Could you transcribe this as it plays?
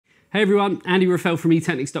Hey everyone, Andy Raffel from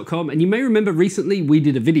eTeknix.com, and you may remember recently we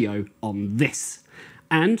did a video on this,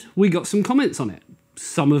 and we got some comments on it.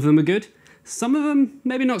 Some of them are good, some of them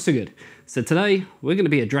maybe not so good. So today we're going to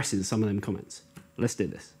be addressing some of them comments. Let's do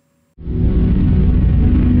this.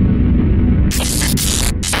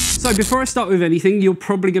 So before I start with anything, you're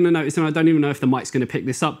probably going to notice, and I don't even know if the mic's going to pick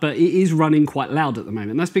this up, but it is running quite loud at the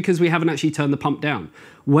moment. That's because we haven't actually turned the pump down.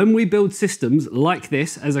 When we build systems like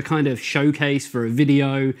this as a kind of showcase for a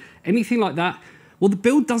video, anything like that, well, the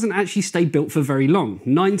build doesn't actually stay built for very long.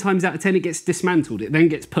 9 times out of 10, it gets dismantled. It then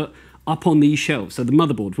gets put up on these shelves. So the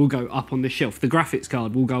motherboard will go up on this shelf. The graphics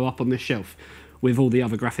card will go up on this shelf with all the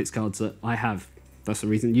other graphics cards that I have. That's the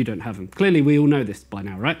reason you don't have them. Clearly, we all know this by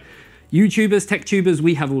now, right? YouTubers, tech tubers,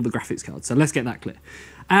 we have all the graphics cards, so let's get that clear.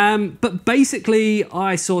 But basically,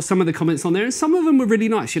 I saw some of the comments on there, and some of them were really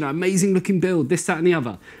nice, you know, amazing looking build, this, that, and the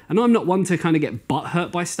other. And I'm not one to kind of get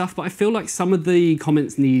butthurt by stuff, but I feel like some of the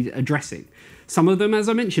comments need addressing. Some of them, as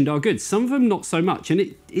I mentioned, are good. Some of them, not so much.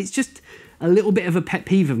 And it's just a little bit of a pet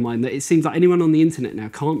peeve of mine that it seems like anyone on the internet now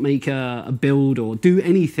can't make a build or do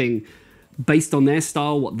anything based on their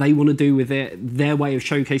style, what they want to do with it, their way of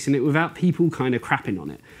showcasing it without people kind of crapping on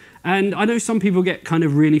it. And I know some people get kind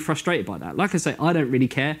of really frustrated by that. Like I say, I don't really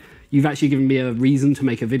care. You've actually given me a reason to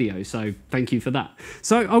make a video, so thank you for that.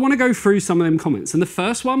 So I want to go through some of them comments. And the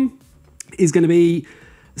first one is going to be,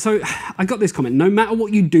 so I got this comment, no matter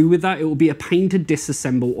what you do with that, it will be a pain to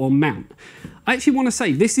disassemble or mount. I actually want to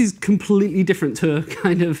say this is completely different to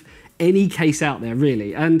kind of any case out there,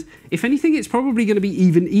 really. And if anything, it's probably going to be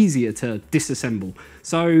even easier to disassemble.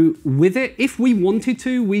 So with it, if we wanted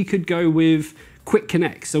to, we could go with quick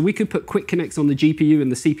connect. So we could put quick connects on the GPU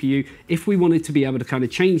and the CPU if we wanted to be able to kind of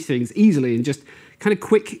change things easily and just kind of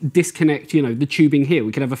quick disconnect, you know, the tubing here.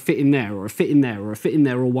 We could have a fit in there or a fit in there or a fit in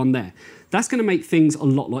there or one there. That's going to make things a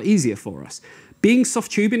lot easier for us. Being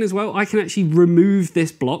soft tubing as well, I can actually remove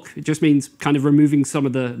this block. It just means kind of removing some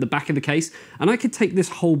of the back of the case, and I could take this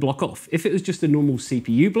whole block off. If it was just a normal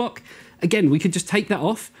CPU block, again, we could just take that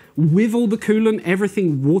off with all the coolant,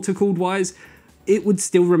 everything water-cooled wise, it would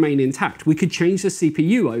still remain intact. We could change the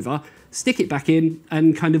CPU over, stick it back in,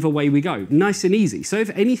 and kind of away we go. Nice and easy. So if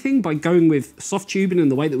anything, by going with soft tubing and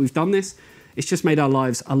the way that we've done this, it's just made our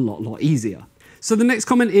lives a lot easier. So the next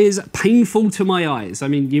comment is painful to my eyes. I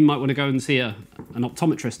mean, you might want to go and see an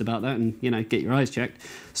optometrist about that and, you know, get your eyes checked.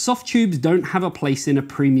 Soft tubes don't have a place in a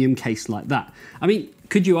premium case like that. I mean,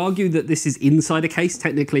 could you argue that this is inside a case?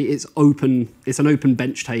 Technically, it's open. It's an open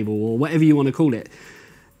bench table or whatever you want to call it.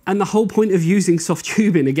 And the whole point of using soft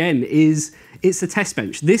tubing, again, is it's a test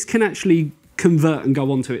bench. This can actually convert and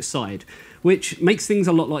go onto its side, which makes things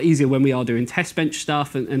a lot easier when we are doing test bench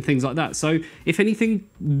stuff and things like that. So if anything,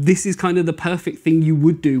 this is kind of the perfect thing you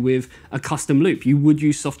would do with a custom loop. You would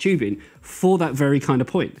use soft tubing for that very kind of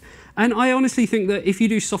point. And I honestly think that if you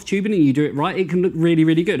do soft tubing and you do it right, it can look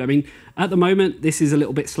really good. I mean, at the moment, this is a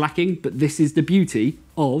little bit slacking, but this is the beauty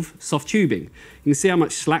of soft tubing. You can see how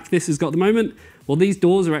much slack this has got at the moment. Well, these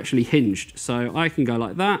doors are actually hinged, so I can go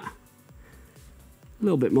like that, a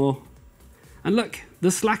little bit more, and look,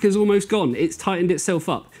 the slack is almost gone. It's tightened itself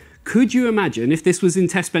up. Could you imagine if this was in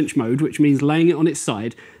test bench mode, which means laying it on its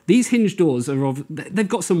side? These hinge doors are they've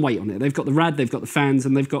got some weight on it. They've got the rad, they've got the fans,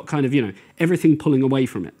 and they've got kind of, you know, everything pulling away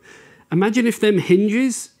from it. Imagine if them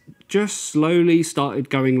hinges just slowly started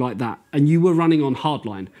going like that, and you were running on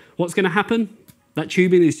hardline. What's going to happen? That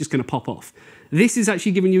tubing is just going to pop off. This is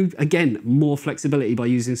actually giving you, again, more flexibility by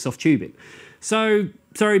using soft tubing. So,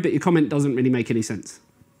 sorry, but your comment doesn't really make any sense.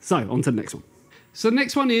 So, on to the next one. So the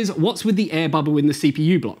next one is, what's with the air bubble in the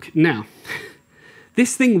CPU block? Now,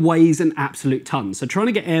 this thing weighs an absolute ton. So trying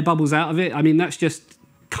to get air bubbles out of it, I mean, that's just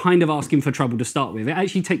kind of asking for trouble to start with. It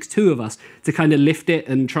actually takes 2 of us to kind of lift it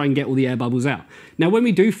and try and get all the air bubbles out. Now, when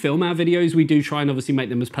we do film our videos, we do try and obviously make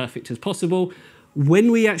them as perfect as possible. When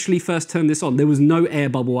we actually first turned this on, there was no air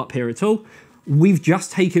bubble up here at all. We've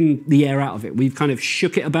just taken the air out of it. We've kind of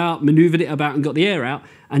shook it about, maneuvered it about and got the air out.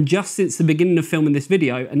 And just since the beginning of filming this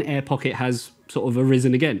video, an air pocket has sort of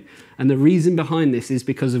arisen again. And the reason behind this is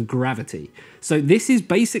because of gravity. So this is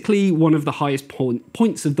basically one of the highest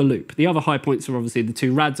points of the loop. The other high points are obviously the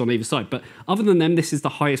 2 rads on either side, but other than them, this is the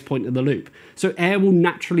highest point of the loop. So air will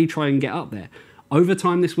naturally try and get up there. Over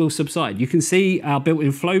time, this will subside. You can see our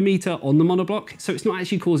built-in flow meter on the monoblock, so it's not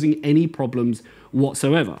actually causing any problems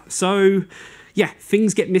whatsoever. So yeah,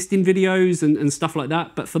 things get missed in videos and stuff like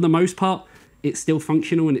that, but for the most part, it's still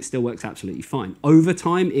functional and it still works absolutely fine. Over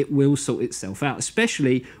time, it will sort itself out,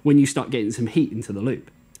 especially when you start getting some heat into the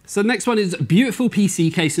loop. So the next one is beautiful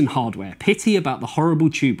PC case and hardware. Pity about the horrible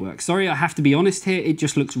tube work. Sorry, I have to be honest here, it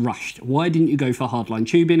just looks rushed. Why didn't you go for hardline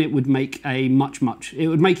tubing? It would make it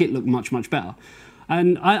look much better.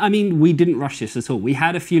 And I mean, we didn't rush this at all. We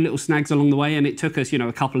had a few little snags along the way and it took us, you know,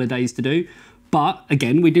 a couple of days to do. But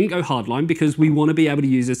again, we didn't go hardline because we want to be able to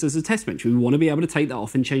use this as a test bench. We want to be able to take that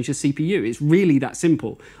off and change the CPU. It's really that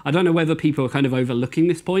simple. I don't know whether people are kind of overlooking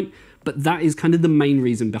this point, but that is kind of the main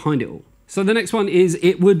reason behind it all. So the next one is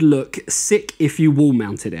it would look sick if you wall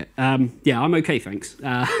mounted it. Yeah, I'm okay, thanks.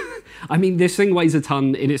 I mean, this thing weighs a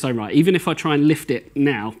ton in its own right. Even if I try and lift it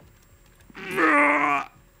now,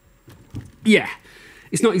 yeah,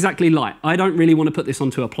 it's not exactly light. I don't really want to put this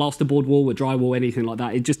onto a plasterboard wall, a drywall, anything like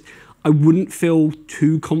that. It just, I wouldn't feel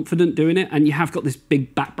too confident doing it. And you have got this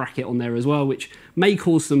big back bracket on there as well, which may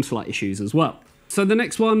cause some slight issues as well. So the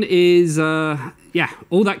next one is, yeah,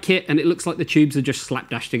 all that kit, and it looks like the tubes are just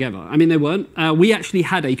slapdash together. I mean, they weren't. We actually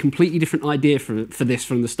had a completely different idea for this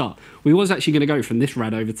from the start. We was actually going to go from this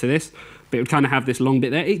rad over to this, but it would kind of have this long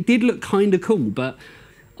bit there. It did look kind of cool, but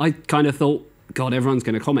I kind of thought, God, everyone's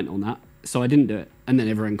going to comment on that. So I didn't do it, and then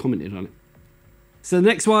everyone commented on it. So the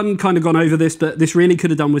next one, kind of gone over this, but this really could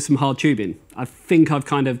have done with some hard tubing. I think I've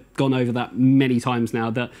kind of gone over that many times now,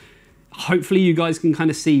 that hopefully you guys can kind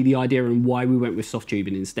of see the idea and why we went with soft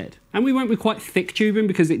tubing instead. And we went with quite thick tubing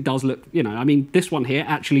because it does look, you know, I mean, this one here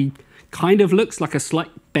actually kind of looks like a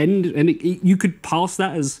slight bend, and you could pass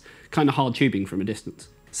that as kind of hard tubing from a distance.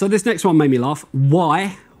 So this next one made me laugh.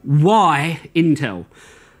 Why Intel?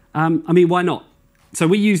 I mean, why not? So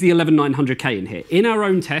we use the 11900K in here. In our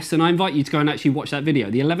own tests, and I invite you to go and actually watch that video,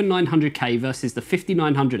 the 11900K versus the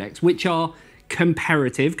 5900X, which are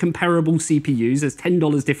comparable CPUs, there's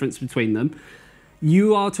 $10 difference between them.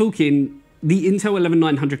 You are talking, the Intel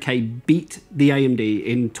 11900K beat the AMD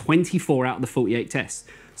in 24 out of the 48 tests.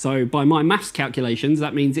 So by my maths calculations,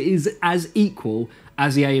 that means it is as equal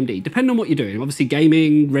as the AMD, depending on what you're doing. Obviously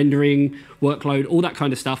gaming, rendering, workload, all that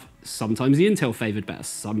kind of stuff. Sometimes the Intel favored better,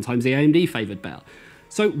 sometimes the AMD favored better.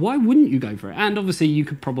 So why wouldn't you go for it? And obviously you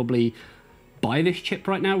could probably buy this chip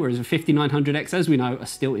right now, whereas a 5900X, as we know, are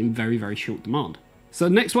still in very, very short demand. So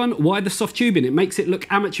the next one, why the soft tubing? It makes it look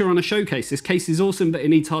amateur on a showcase. This case is awesome, but it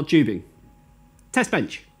needs hard tubing. Test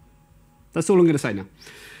bench. That's all I'm going to say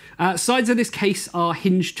now. Sides of this case are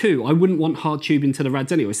hinged too. I wouldn't want hard tubing to the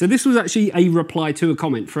rads anyway. So this was actually a reply to a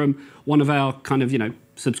comment from one of our kind of, you know,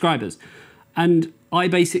 subscribers. And I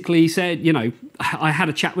basically said, you know, I had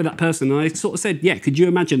a chat with that person and I sort of said, yeah, could you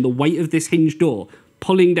imagine the weight of this hinged door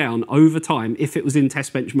pulling down over time if it was in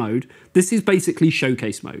test bench mode? This is basically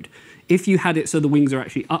showcase mode. If you had it so the wings are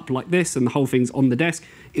actually up like this and the whole thing's on the desk,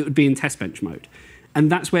 it would be in test bench mode.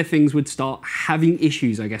 And that's where things would start having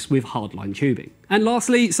issues, I guess, with hardline tubing. And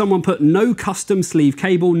lastly, someone put no custom sleeve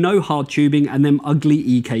cable, no hard tubing, and them ugly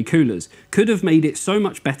EK coolers. Could have made it so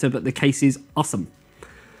much better, but the case is awesome.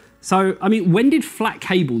 So, I mean, when did flat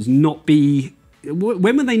cables not be...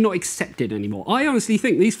 When were they not accepted anymore? I honestly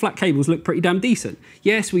think these flat cables look pretty damn decent.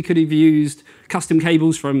 Yes, we could have used custom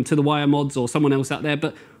cables from To The Wire Mods or someone else out there,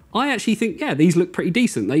 but I actually think, yeah, these look pretty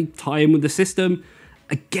decent. They tie in with the system.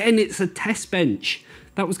 Again, it's a test bench.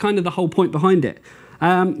 That was kind of the whole point behind it.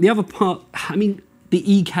 The other part, I mean,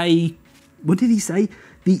 the EK, what did he say?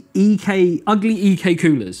 The EK, ugly EK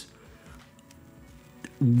coolers.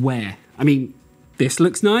 Where? I mean, this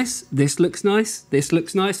looks nice, this looks nice, this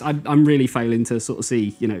looks nice. I'm really failing to sort of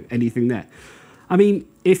see, you know, anything there. I mean,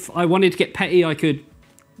 if I wanted to get petty, I could,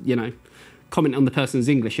 you know, comment on the person's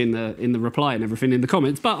English in the reply and everything in the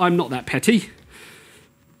comments, but I'm not that petty.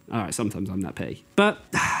 All right, sometimes I'm that petty. But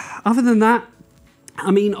other than that,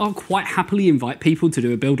 I mean, I'll quite happily invite people to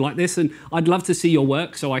do a build like this, and I'd love to see your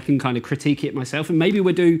work so I can kind of critique it myself. And maybe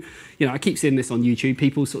we'll do, you know, I keep seeing this on YouTube,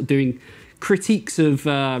 people sort of doing critiques of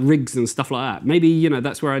rigs and stuff like that. Maybe, you know,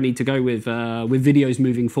 that's where I need to go with videos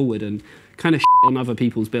moving forward and kind of on other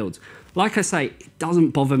people's builds. Like I say, it doesn't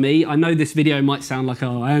bother me. I know this video might sound like,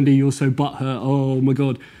 oh, Andy, you're so butthurt. Oh my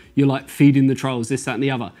God, you're like feeding the trolls, this, that, and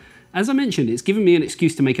the other. As I mentioned, it's given me an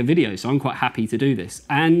excuse to make a video, so I'm quite happy to do this.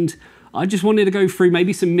 And I just wanted to go through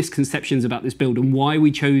maybe some misconceptions about this build and why we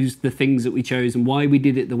chose the things that we chose and why we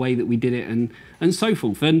did it the way that we did it and so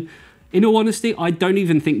forth. And in all honesty, I don't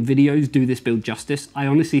even think videos do this build justice. I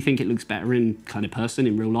honestly think it looks better in kind of person,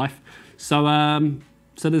 in real life. So,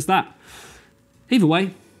 so there's that. Either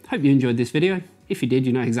way, hope you enjoyed this video. If you did,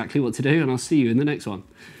 you know exactly what to do, and I'll see you in the next one.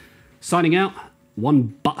 Signing out,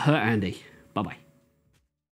 one Butthurt Andy.